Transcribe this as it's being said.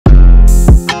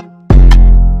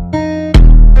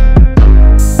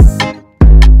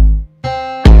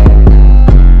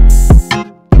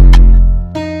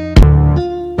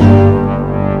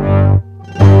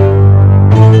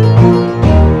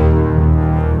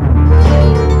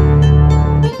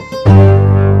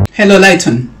Hello,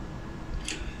 Lyton.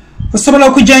 Osobola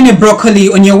okujja broccoli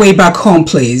on your way back home,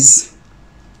 please.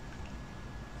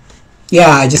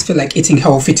 Yeah, I just feel like eating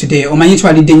healthy today. Omanyi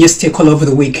twalidde nnyo steak all over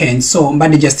the weekend, so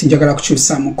mbadde just njagala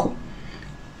kukyusamuko.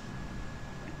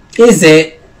 Is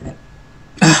it?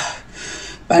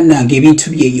 Bannange ebintu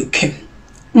byeyuke.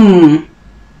 No.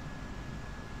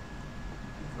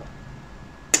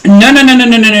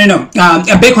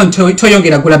 Bacon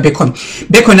toyongera gula bacon.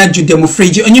 Bacon ajjudde mu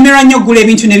fridge. Onyumira nnyo gula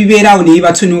ebintu ne bibeerawo ne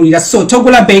bibatunulira. So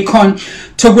togula bacon,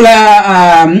 togula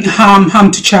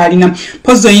ham tukyalina.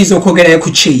 Pozo oyinza okwogerayo ku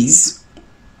cheese.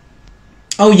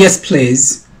 Oh yes,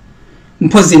 please.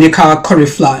 Mpozi ne ka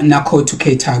cauliflower nako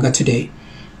tukeetaaga today.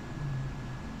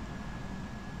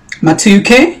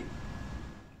 Matuke?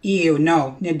 Ew,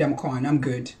 no. Nedda mukwano, I'm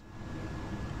good.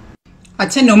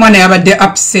 Ate no mwana yabadde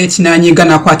upset n'anyiga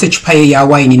n'akwata ecupa ye ya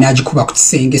wine n'agikuba ku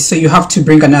kisenge, so you have to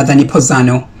bring another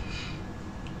nipozano.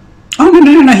 Oh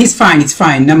no, he's fine, it's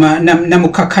fine.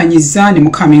 Namukakanyiza,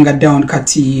 namukaminga down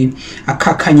kati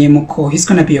akakanye muko. He's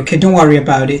gonna be okay, don't worry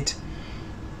about it.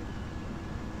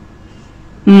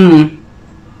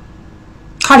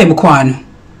 Kale mukwano.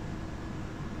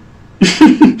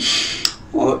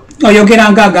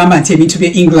 Oyogera nga agamba nti ebintu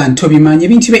bye England tobimanya,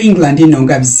 ebintu bye England ino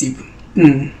nga bizibu.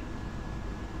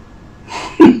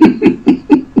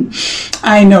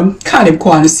 I know. Kale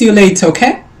mukwano, see you later,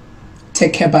 okay?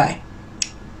 Take care, bye.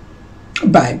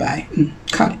 Bye.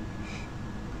 Kale.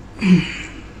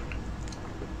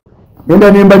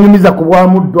 Nenda nemba nyumiza kubwa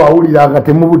muddu awulira nga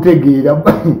temubutegeera.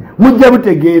 Mujja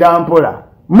butegeera mpola.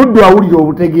 Muddu awulira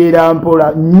obutegeera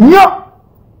mpola. Nnyo.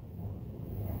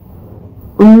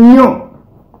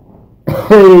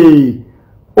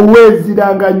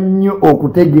 Oweziranga nnyo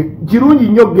okutegeera. Kirungi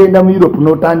nnyo genda mu Europe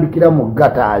n'otandikira mu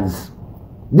gutters.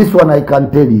 This one I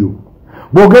can tell you.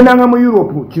 Bw'ogendanga mu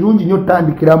Europe kirungi nnyo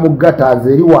otandikira mu gutters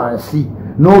eri wansi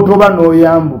n'otoba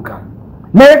n'oyambuka.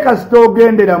 Naye kasita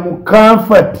ogendera mu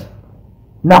comfort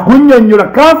na kunnyonnyola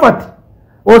comfort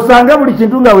osanga buli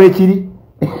kintu nga weekiri.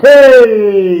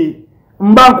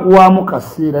 Mba nkuwaamu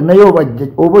kaseera naye oba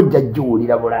ojja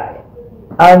jjuwulira Bulaaya.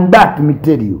 And that me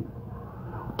tell you.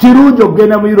 Kirungi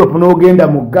ogenda mu Europe n'ogenda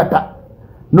mu gata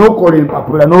n'okola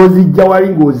empapula n'ozijja wali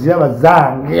ng'oziraba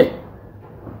zange.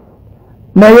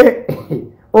 Naye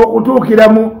okutuukira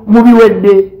mu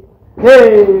biwedde.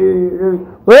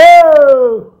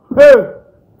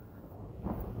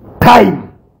 Time.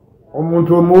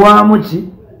 Omuntu omuwaamu ki?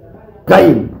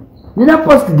 Time. Nina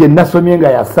post gye nasomye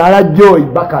nga ya Sarah Joy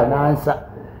Bakanansa.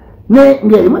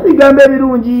 Ng'erimu ebigambo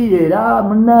ebirungi era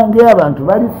munnange abantu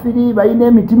bali firi balina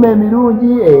emitima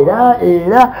emirungi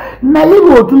era naye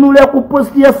bw'otunula ku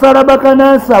posti ya Sarah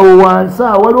Bakanansa wansi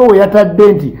waliwo we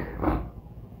yatadde nti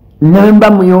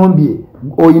nemba muyombye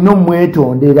oyina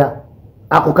omwetondera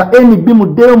ako ka NB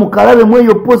muddeyo mukalabe mu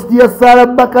eyo posti ya Sarah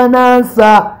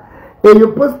Bakanansa. Eyo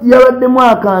posti yabaddemu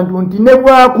akantu nti ne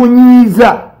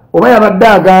bwakunyiiza oba yabadde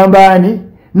agamba ani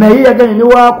naye yaganye ne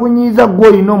waakunyiiza gwe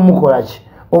olina omukola ki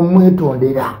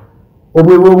omwetondera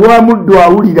obwebwe bwa muddu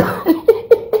awulira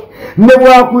ne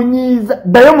bwakunyiiza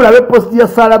ddayo mulabe posti ya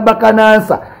Sarah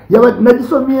Bakanansa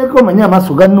nagisomyeko manya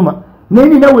amaaso gannuma naye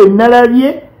nina we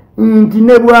nalabye nti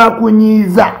ne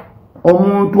bwakunyiiza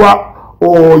omuntu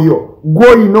oyo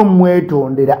gw'olina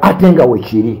omwetondera ate nga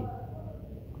wekiri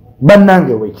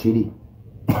bannange wekiri.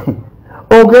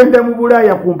 Ogenda mu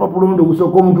Bulaaya ku mpapulo ndo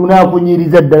gusooka omuntu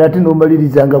n'akunyiriza ddala ate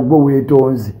n'omaliriza nga gwe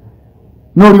weetonze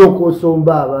n'olyoka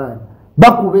osomba abaana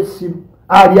bakuba essimu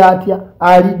ali atya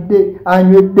alidde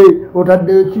anywedde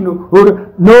otaddeyo kino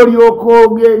n'olyoka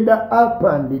ogenda up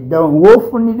and down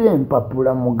w'ofunira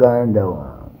empapula muganda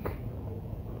wange.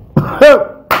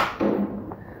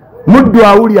 Muddu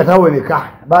awulira tawoneka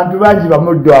bantu bangi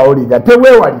bamuddu awulira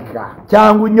teweewalika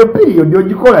kyangu nnyo period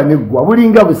ogikola neggwa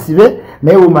bulinga busibe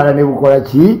naye bumala ne bukola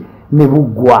ki ne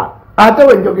buggwa. Ate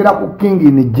wenjogera ku king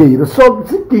in jail, so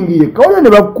si king yekka olyo ne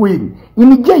ba queen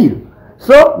in jail,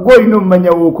 so gw'olina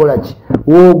omumanya w'okola ki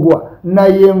w'ogwa.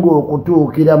 Naye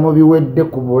ng'okutuukira mu biwedde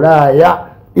ku Bulaaya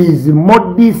is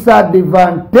more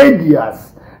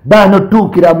disadvantageous than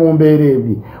otuukira mu mbeera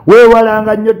ebi.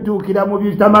 Weewalanga nnyo otuukira mu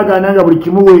bitamagana nga buli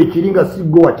kimu weekiri nga si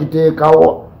gwe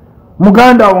wakiteekawo.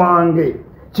 Muganda wange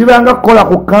kibanga kukola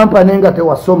ku kampani nga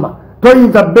tewasoma.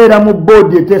 Toyinza bbeera mu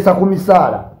boodi eteesa ku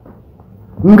misaala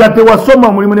nga tewasoma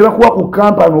omulimu ne bakuwa ku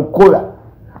kampani okukola.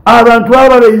 Abantu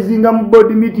aba beyizinga mu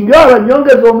board meeting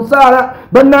abanyongeza omusaala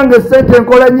bannange sente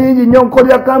nkola nyingi nnyo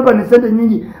nkolya kampani sente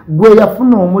nyingi. Gwe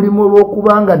yafuna omulimu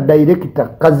olw'okubanga director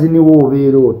kazini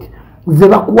w'obeera oti ze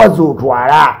bakuwaza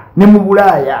otwala ne mu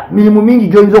Bulaaya mirimu mingi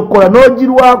gy'oyinza okukola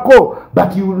n'ogirwako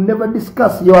but you will never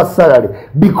discuss your salary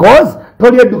because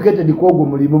toli educated kwogwo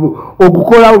mulimu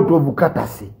ogukola out of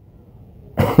courtesy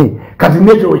kati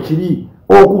nekyo wekiri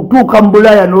okutuuka mu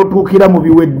Bulaya n'otuukira mu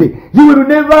biwedde. You will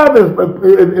never have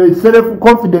a self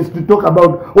confidence to talk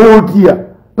about otia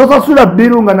tosasula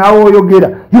biru nga naawe oyogera.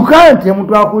 You can't.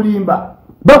 Omuntu akulimba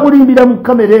bakulimbira mu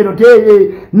kamera eno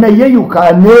naye you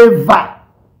can never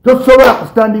tosobola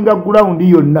kustandinga ground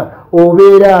yonna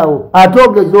obeeraawo ate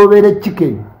ogeza obeere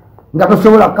chicken nga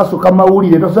tosobola kukasuka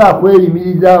mawulire tosobola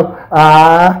kweyimiriza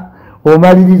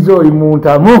omaliriza oli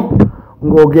muntamu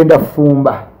ng'ogenda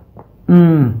fumba.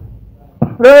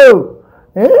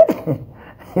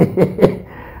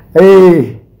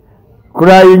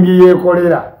 Kurayingi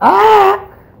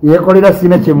yekolera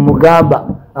sina kyemugamba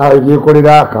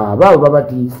yekolera akaaba abo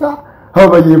babatiisa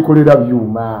abo bayekolera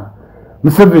byuma.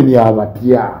 Museveni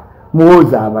abatya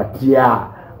muwoza abatya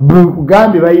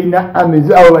bugambe bayina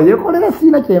amezi abo bayekolera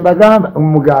sina kyembagamba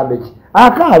mugambe ki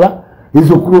akaaba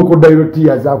izo krokodilo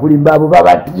tears akulimba abo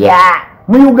babatya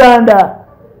mu Uganda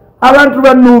abantu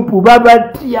banupu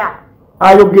babatya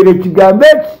ayogera ekigambo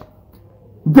eki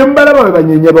tembalaba bwe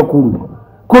banyenya bakulu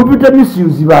computer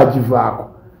misuse bagivaako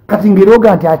kati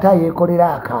ngeroga nti ate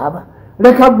yekolera akaaba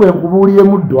leka gwe nkubuulire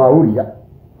muddo awulira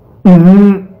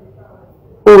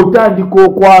otandika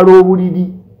okwala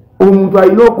obuliri omuntu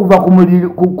alina okuva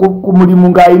ku mulimu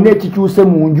ng'alina ekikyuse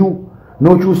mu nju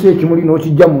n'okyusa ekimuli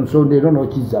n'okijja mu nsonda eno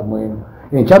n'okizza mu eno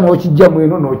enkya n'okijja mu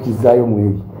eno n'okizzaayo mu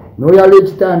eri n'oyala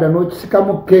ekitanda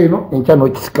n'okisikamuko eno enkya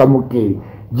n'okisikamuko eri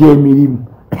gy'emirimu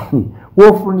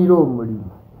woofunira omulimu.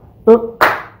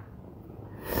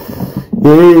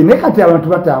 Ne kati abantu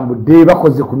batambudde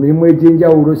bakoze ku mirimu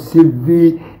egy'enjawulo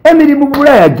CV emirimu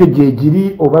Bulaya gyo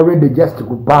gyegiri oba ready just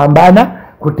kupambana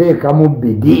kuteekamu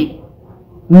bidi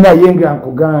naye nga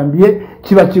nkugambye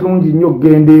kiba kirungi nnyo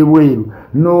okugenda ebweru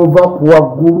n'ova ku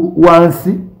waggulu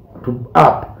wansi to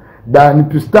up than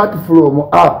to start from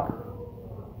up.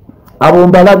 Abo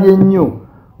mbalabye nnyo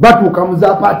batuuka mu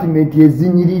za apartment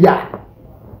ezinyirira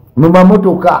mu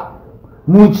mamotoka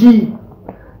muki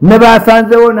ne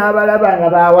basanzewo n'abalaba nga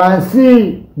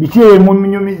bawansi biki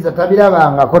emunyumiza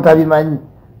tabirabangako tabimanyi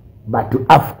but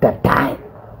after time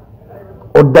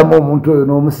oddamu omuntu oyo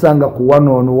n'omusanga ku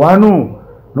wanu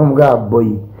n'omugaba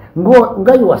boyi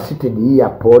nga you are seated here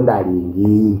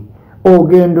pondalingi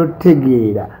ogenda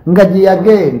otegeera nga gye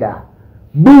yagenda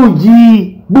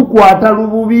buugi bukwata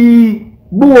lububi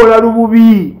buwola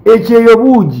lububi ekyeyo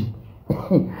buugi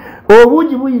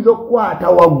obuugi buyinza okukwata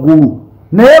waggulu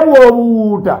naye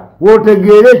bw'obuwuuta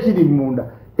w'otegeera ekiri munda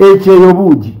ekyeyo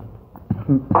buugi.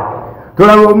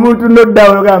 Tolaba omuntu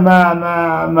noddawo nga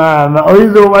maama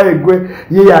oyinza oba eggwe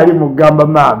ye yali mugamba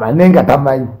maama naye nga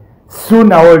tamanyi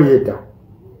suunawo leeta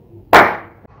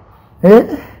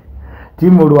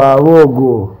timu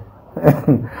lwaboogo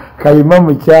Kayima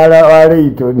mukyala wa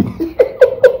Lyton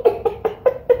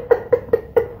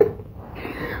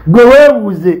gwe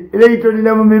weebuuze Lyton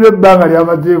namumirwa ebbanga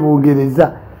lyamaze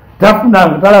Bungereza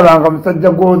tafunanga talabanga musajja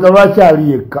gwoza lwaki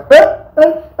ali yekka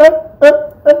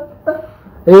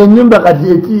enyumba kati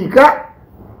ekiika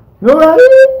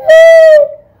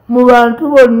mu bantu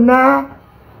bonna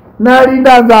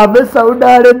n'alinda nze ave Saudi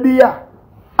Arabia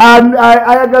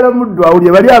ayagala muddu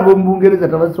awulye bali ab'omu Bungereza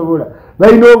tabasobola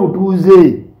balina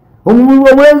obutuuze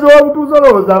omwezi w'obutuuze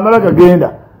olowooza amala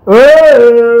gagenda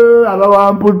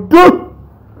abawamputu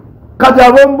kati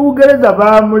ab'omu Bungereza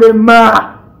bamulema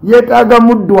yeetaaga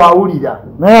muddu awulira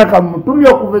naye akamutumya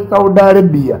okuva e Saudi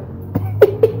Arabia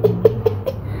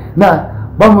na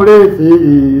bamuleese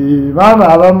maama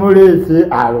abamuleese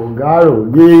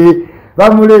alonge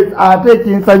bamuleese ate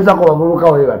ekinsanyusako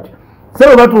bavubuka we bati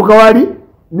sebo batuuka wali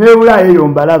ne Bulaya eyo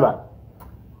mbalaba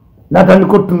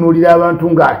natandika otunuulira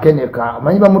abantu ng'akeneka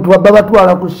manyi baba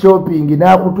batwala ku shopping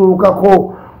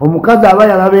n'akutuukako omukazi aba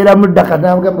yalabeera mudda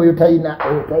kanamugamba oyo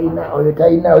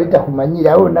talina oli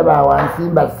takumanyirawo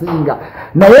nabawansimba singa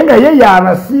naye nga ye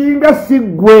yabasinga si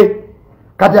ggwe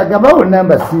kati agamba bonna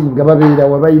mbasinga babeera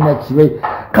wa balina kibe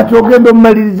kati ogenda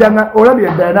omumaliriza nga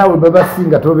olabira ddala naawe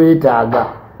babasinga tobeetaaga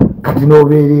kati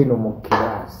n'obeera eno mu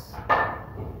kiraasi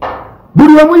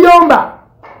buli omuyomba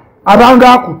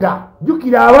abanga akuta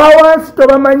jukira abawansi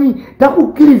tobamanyi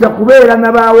takukkiriza kubeera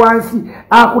n'abawansi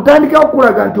akutandikawo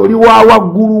okulaga nti oli wa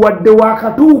waggulu wadde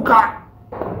wakatuuka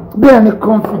beera ne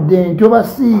confident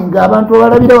obasinga abantu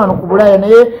obalabira wano ku Bulaya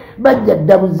naye bajja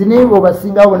ddabuzi naye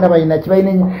obasingawo bonna balina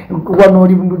kibalina wano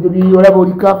olaba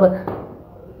oli kafa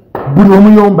buli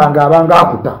omuyomba ng'abanga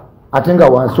akuta ate nga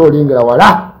wansi olengera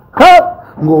wala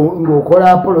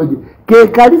ng'okola apology ke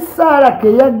kali Saala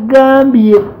ke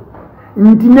yagambye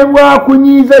nti ne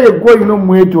bwakunyiiza yeggwe olina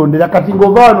omwetondera kati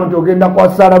ng'ova wano nti ogenda kwa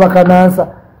Saala bakanansa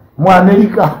mu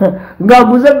America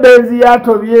ng'aguze benzi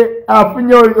yatobye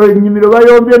afunye ennyimiro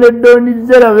bayombye n'eddooni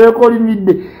zera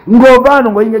beekolimidde ng'ovaano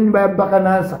ng'oyinga ennyumba ya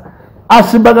Bakanansa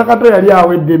asibaga kato yali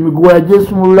awedde emiguwa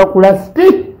yagyesumulula ku lasti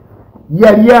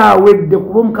yali awedde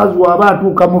kuba omukazi waba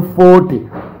atuuka mu 40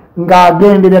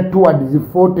 ng'agendera towards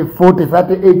 40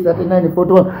 38 39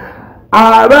 41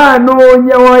 aba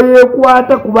anoonya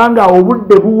wayeekwata kubanga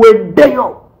obudde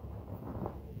buweddeyo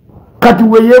kati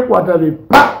we yeekwata be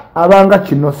pa abanga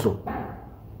kinoso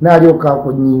n'alyoka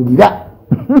akunyingira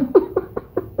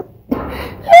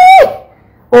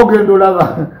ogenda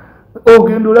olaba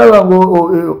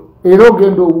era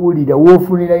ogenda owulira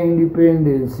woofunira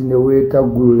independence ne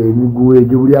weetaggulula emiguwa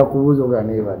egyo buli akubuuza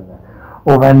oganeebanna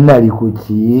oba nali ku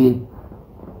ki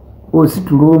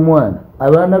ositula omwana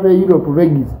abaana be Europe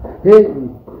begiza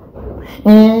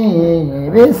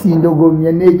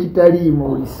beesindogomya n'ekitaliimu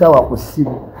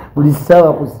buli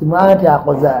ssaawa ku ssimu anti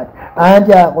akoze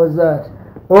ati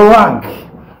owange